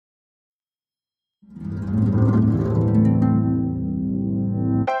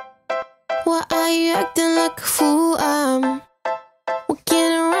Why you acting like a fool?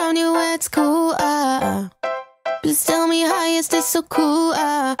 Walking around you at school. Please tell me how is this so cool?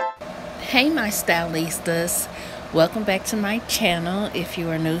 Hey my stylistas, welcome back to my channel. If you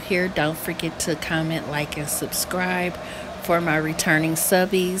are new here, don't forget to comment, like, and subscribe. For my returning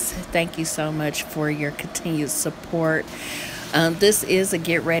subbies, thank you so much for your continued support. This is a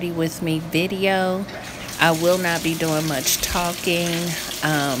get ready with me video. I will not be doing much talking.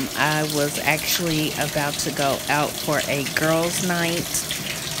 I was actually about to go out for a girls' night,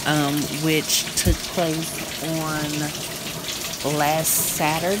 which took place on last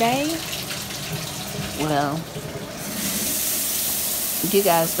Saturday. Well, you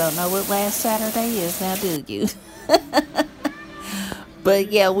guys don't know what last Saturday is now, do you?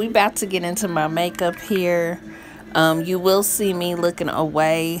 But yeah, we about to get into my makeup here. You will see me looking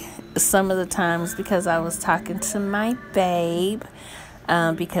away some of the times because I was talking to my babe,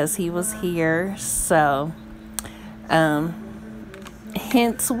 because he was here. So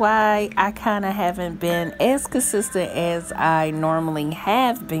hence why I kind of haven't been as consistent as I normally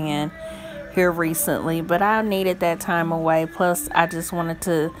have been here recently, but I needed that time away. Plus I just wanted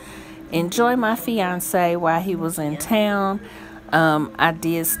to enjoy my fiance while he was in town. I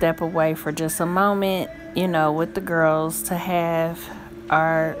did step away for just a moment, you know, with the girls to have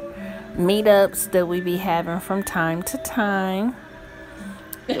our meetups that we be having from time to time.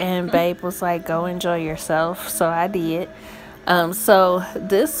 And babe was like, go enjoy yourself. So I did. So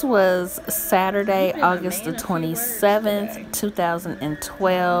this was Saturday, August the 27th,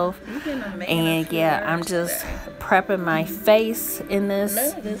 2012. And yeah, I'm just prepping my face in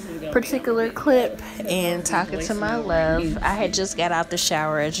this particular clip and talking to my love. I had just got out the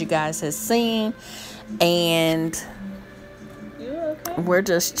shower, as you guys have seen, and we're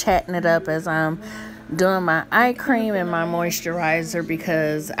just chatting it up as I'm doing my eye cream and my moisturizer,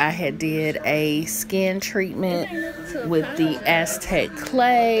 because I had did a skin treatment with the Aztec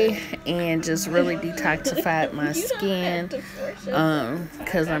clay and just really detoxified my skin,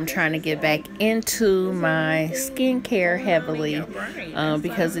 because I'm trying to get back into my skincare heavily,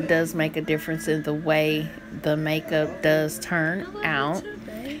 because it does make a difference in the way the makeup does turn out.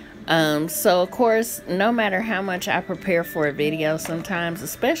 So of course, no matter how much I prepare for a video, sometimes,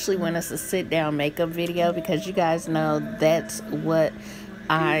 especially when it's a sit down makeup video, because you guys know that's what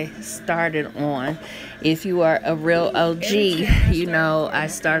I started on. If you are a real OG, you know I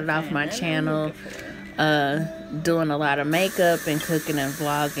started off my channel doing a lot of makeup and cooking and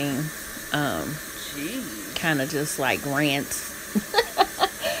vlogging, kind of just like rants.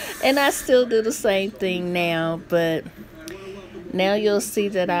 And I still do the same thing now, but now you'll see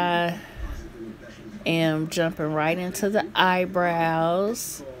that I am jumping right into the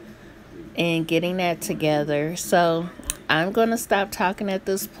eyebrows and getting that together. So I'm going to stop talking at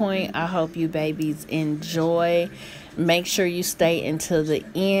this point. I hope you babies enjoy. Make sure you stay until the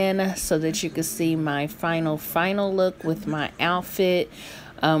end so that you can see my final look with my outfit.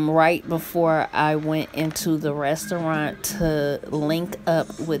 Right before I went into the restaurant to link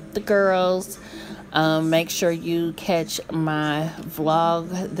up with the girls. Make sure you catch my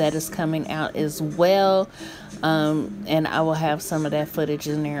vlog that is coming out as well, and I will have some of that footage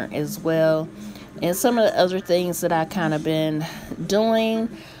in there as well, and some of the other things that I kind of been doing,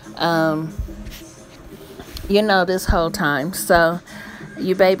 you know, this whole time. So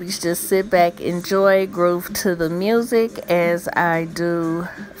you babies just sit back, enjoy, groove to the music as I do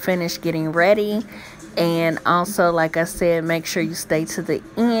finish getting ready. And also, like I said, make sure you stay to the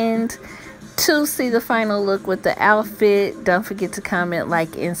end to see the final look with the outfit. Don't forget to comment,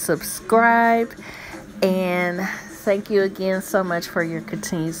 like, and subscribe. And thank you again so much for your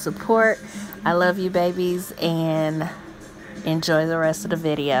continued support. I love you babies, and enjoy the rest of the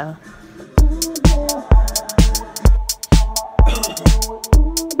video.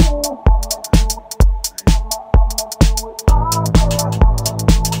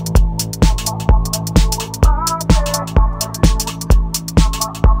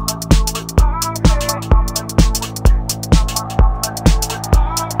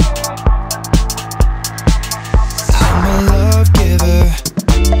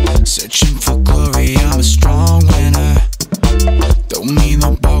 Searching for glory, I'm a strong winner. Don't mean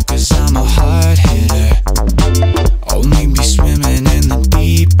the ball, 'cause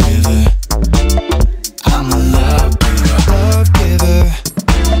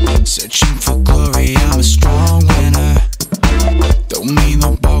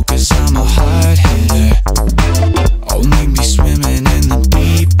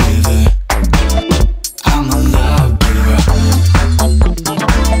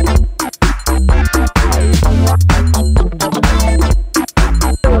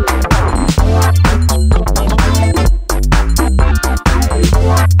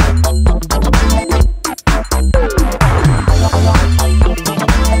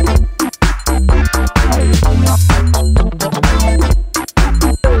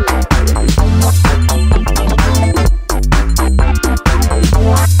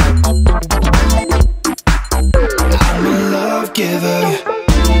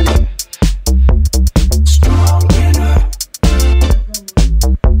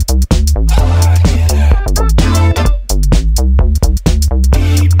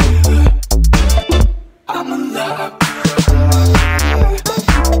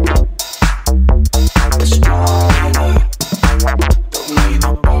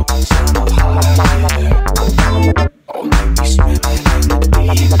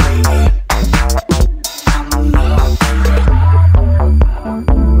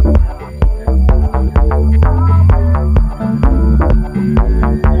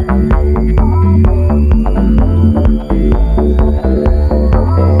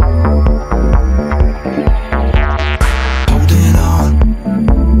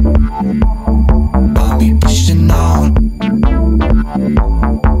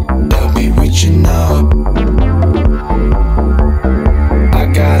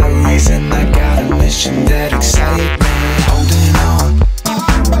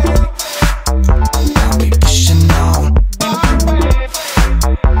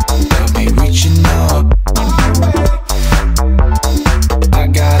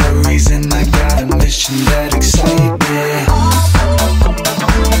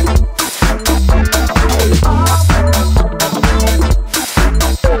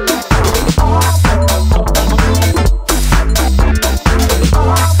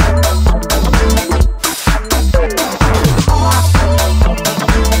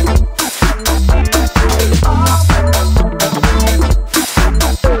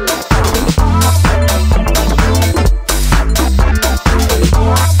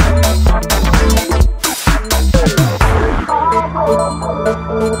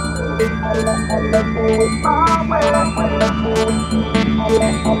And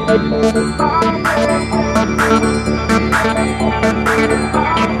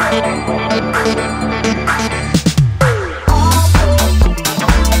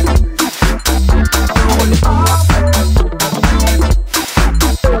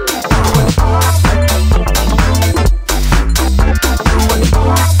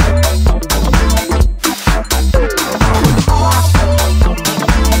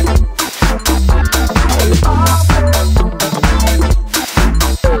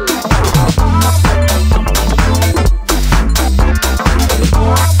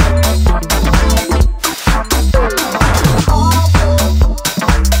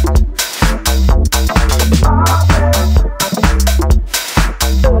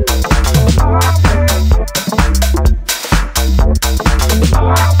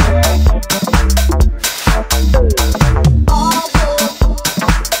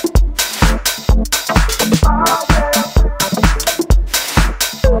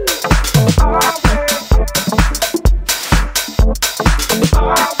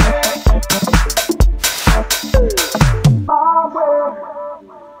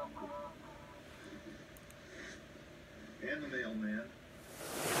the mailman.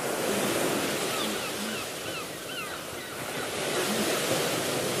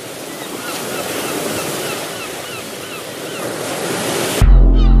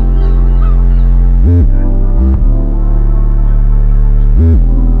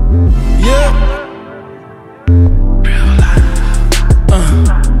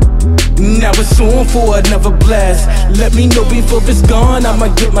 Now it's on for another blast. Let me know before it's gone, I'ma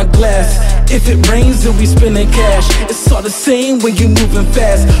get my glass. If it rains, then we spending cash. It's all the same when you moving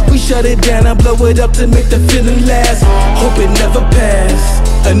fast. We shut it down and blow it up to make the feeling last. Hope it never pass.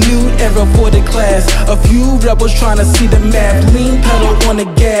 A new era for the class. A few rebels trying to see the map. Lean pedal on the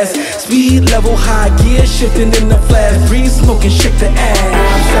gas. Speed level high, gear shifting in the flash. Breathe, smoke and shake the ass.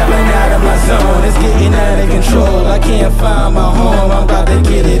 I'm stepping out of my zone, it's getting out of control. I can't find my home, I'm about to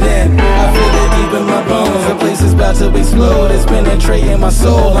get it in. I feel it deep in my bones, the place is about to explode. It's penetrating my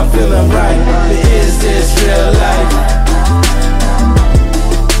soul, I'm feeling right. But is this real life?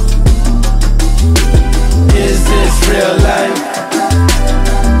 Is this real life?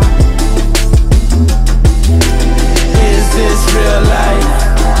 Is this real life?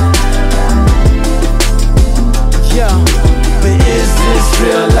 Yeah, but is this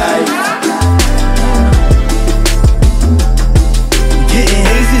real life? Getting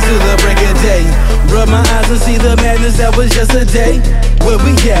hazy to the break of day. Rub my eyes and see the madness that was yesterday. Where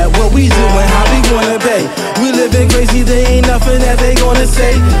we at, what we doing, how we gonna pay? We living crazy, there ain't nothing that they gonna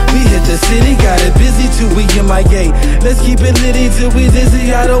say. We hit the city, got it busy till we in my gate. Let's keep it litty till we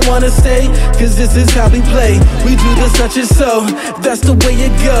dizzy, I don't wanna stay. Cause this is how we play, we do the such and so. That's the way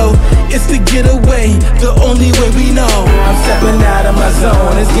it go, it's the getaway, the only way we know. I'm stepping out of my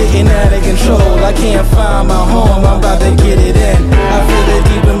zone, it's getting out of control. I can't find my home, I'm about to get it in. I feel it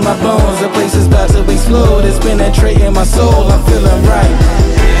deep in my bones, the place is about to explode. It's penetrating my soul, I'm feeling right.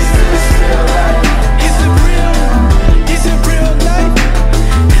 Is this real life? Is it real? Is it real life?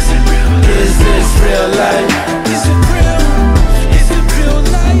 Is it real? Is this real life? Is it real? Is it real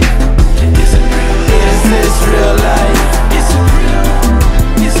life? Is it real? Is this real life? Is it real?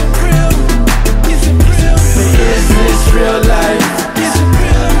 Is it real? Is it real? Is this real life? Is it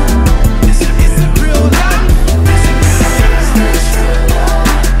real? Is it real life? Is it real? Is this real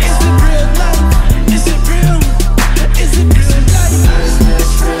life? Is it real life? Is it real? Is it real life? Is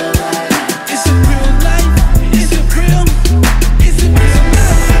this real life? Is it real life? Is it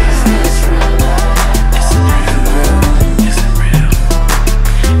real?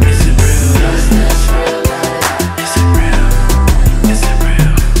 Is it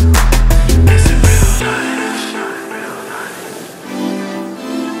real life? Is this real life? Is it real? Is it real?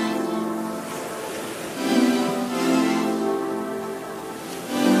 Is it real? Is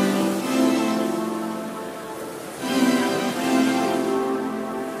this real life? Is it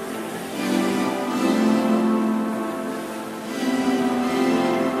real? Is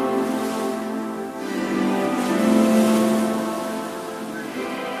it real? Is it real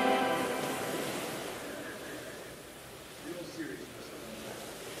life? Real seriousness.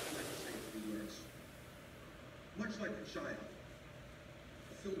 Like to say a few words. Much like a child,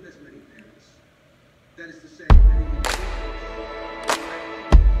 the film has many parents. That is to say, many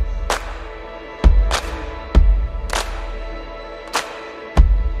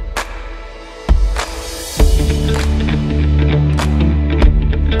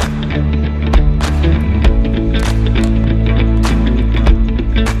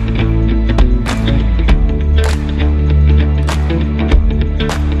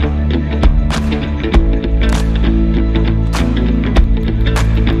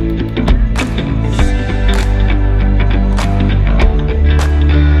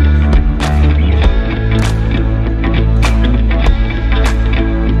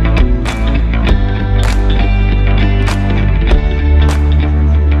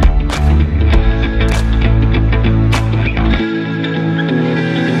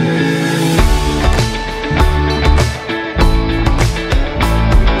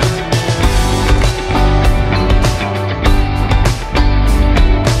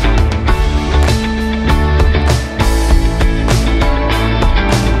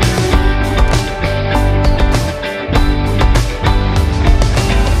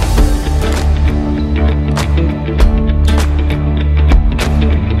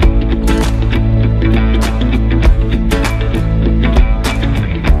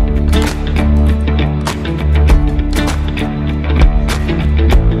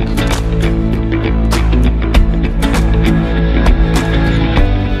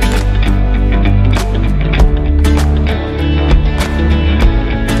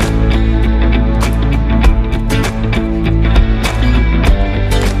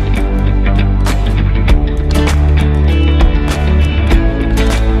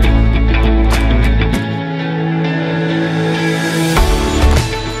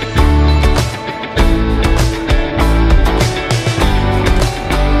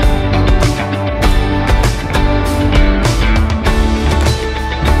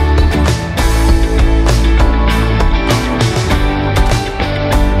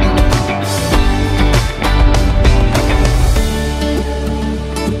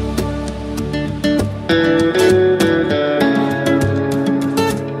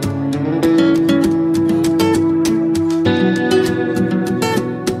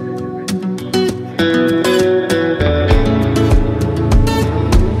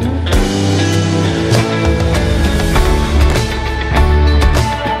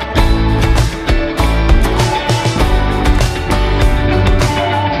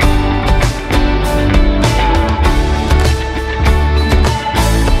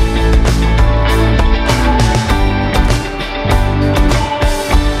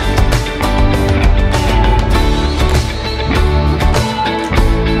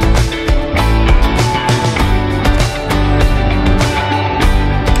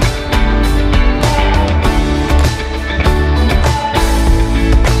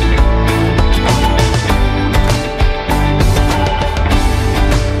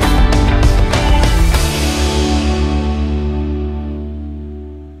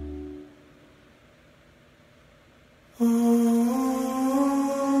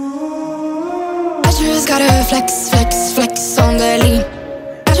just gotta flex, flex, flex on the lean.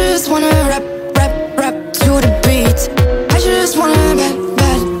 I just wanna rap, rap, rap to the beat. I just wanna back,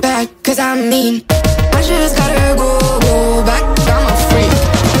 back, back, cause I'm mean. I just gotta go, go back, I'm a freak.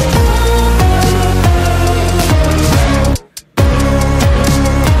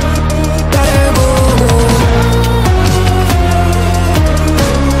 Gotta go, go.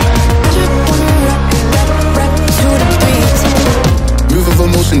 I just wanna rap, rap, rap to the beat. Move of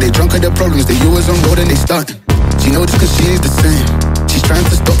emotion, they drunk at their problems. They always on road and they stuntin'. She know this cause she ain't the same. She's trying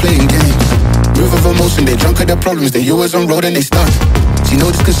to stop playing games. Move of emotion, they drunk at their problems. They always on road and they stuntin'. She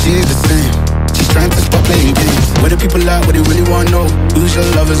know this cause she ain't the same. She's trying to stop playing games. Where the people at, what they really wanna know? Who's your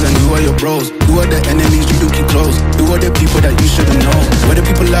lovers and who are your bros? Who are the enemies you do keep close? Who are the people that you shouldn't know? Where the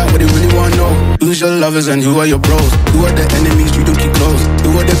people at, what they really wanna know? Who's your lovers and who are your bros? Who are the enemies you do keep close?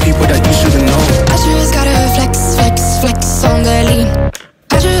 Who are the people that you shouldn't know? I just gotta flex, flex, flex on the lean.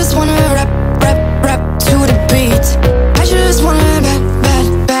 I just wanna rap, rap, rap to the beat. I just wanna back, back,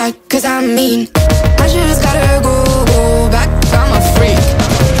 back, cause I'm mean. I just gotta go, go back, I'm a freak.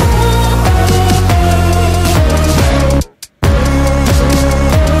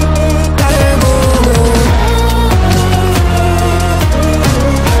 Gotta go, go.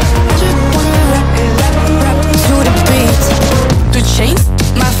 I just wanna rap, rap, rap to the beat. The chains,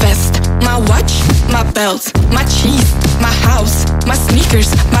 my vest, my watch, my belt, my cheese, my house, my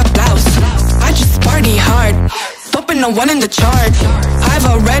sneakers, my blouse. I just party hard, popping a one in the chart. I've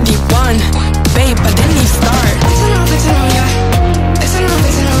already won, babe, I didn't even start. Flexin' on ya, flexin' on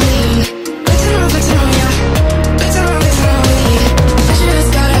lean. Flexin' on ya, flexin' on lean. I just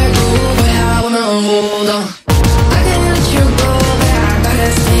gotta go, but I wanna hold on. I can't let you go, but I gotta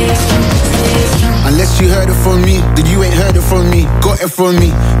stay strong, stay strong. Unless you heard it from me, then you ain't heard it from me. Got it from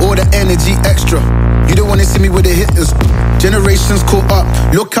me, all the energy extra. You don't wanna see me with the hitters. Generations caught up,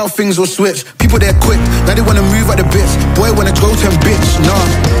 look how things will switch. People there quick, now they wanna move at the bits. Boy wanna go to him, bitch, nah.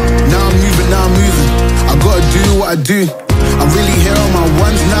 Now I'm moving. I gotta do what I do. I'm really here on my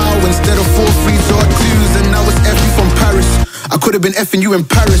ones now, instead of 4 3s or 2s. And now it's F from Paris. I could've been effing you in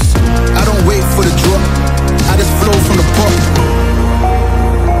Paris. I don't wait for the drop, I just flow from the pop.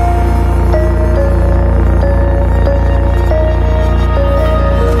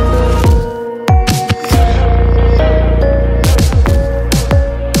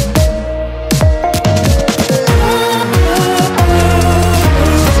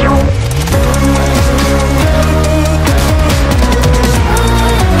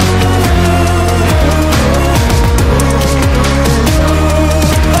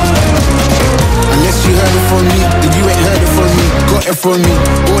 From me,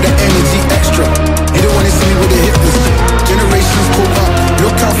 all the energy extra. You don't wanna see me with the hitters. Generations caught up,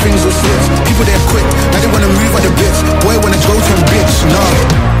 look how things will switch. People there quick, now they wanna move at the bits. Boy wanna go to him, bitch, nah.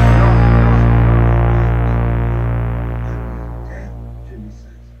 Jimmy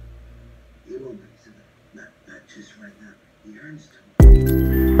says he will make it. Not just right now. He earns to.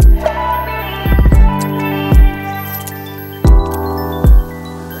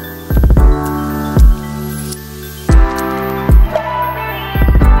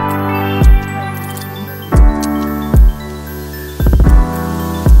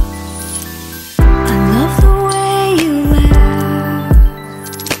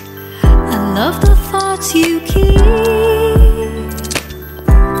 You keep.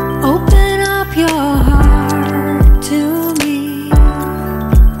 Open up your heart to me.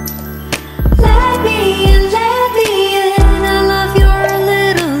 Let me in, let me in. I love your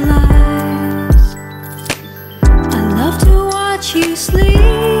little lies. I love to watch you sleep.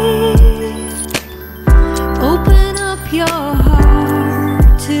 Open up your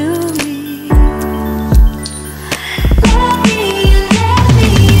heart to me.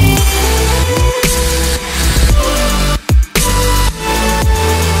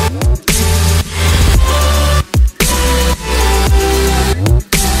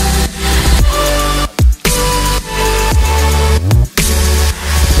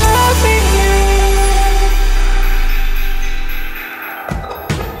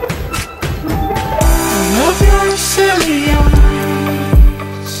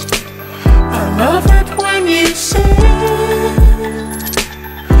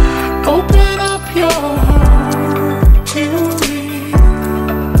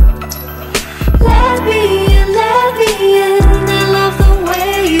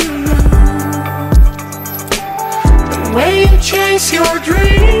 Chase your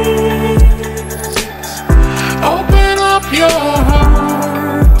dreams.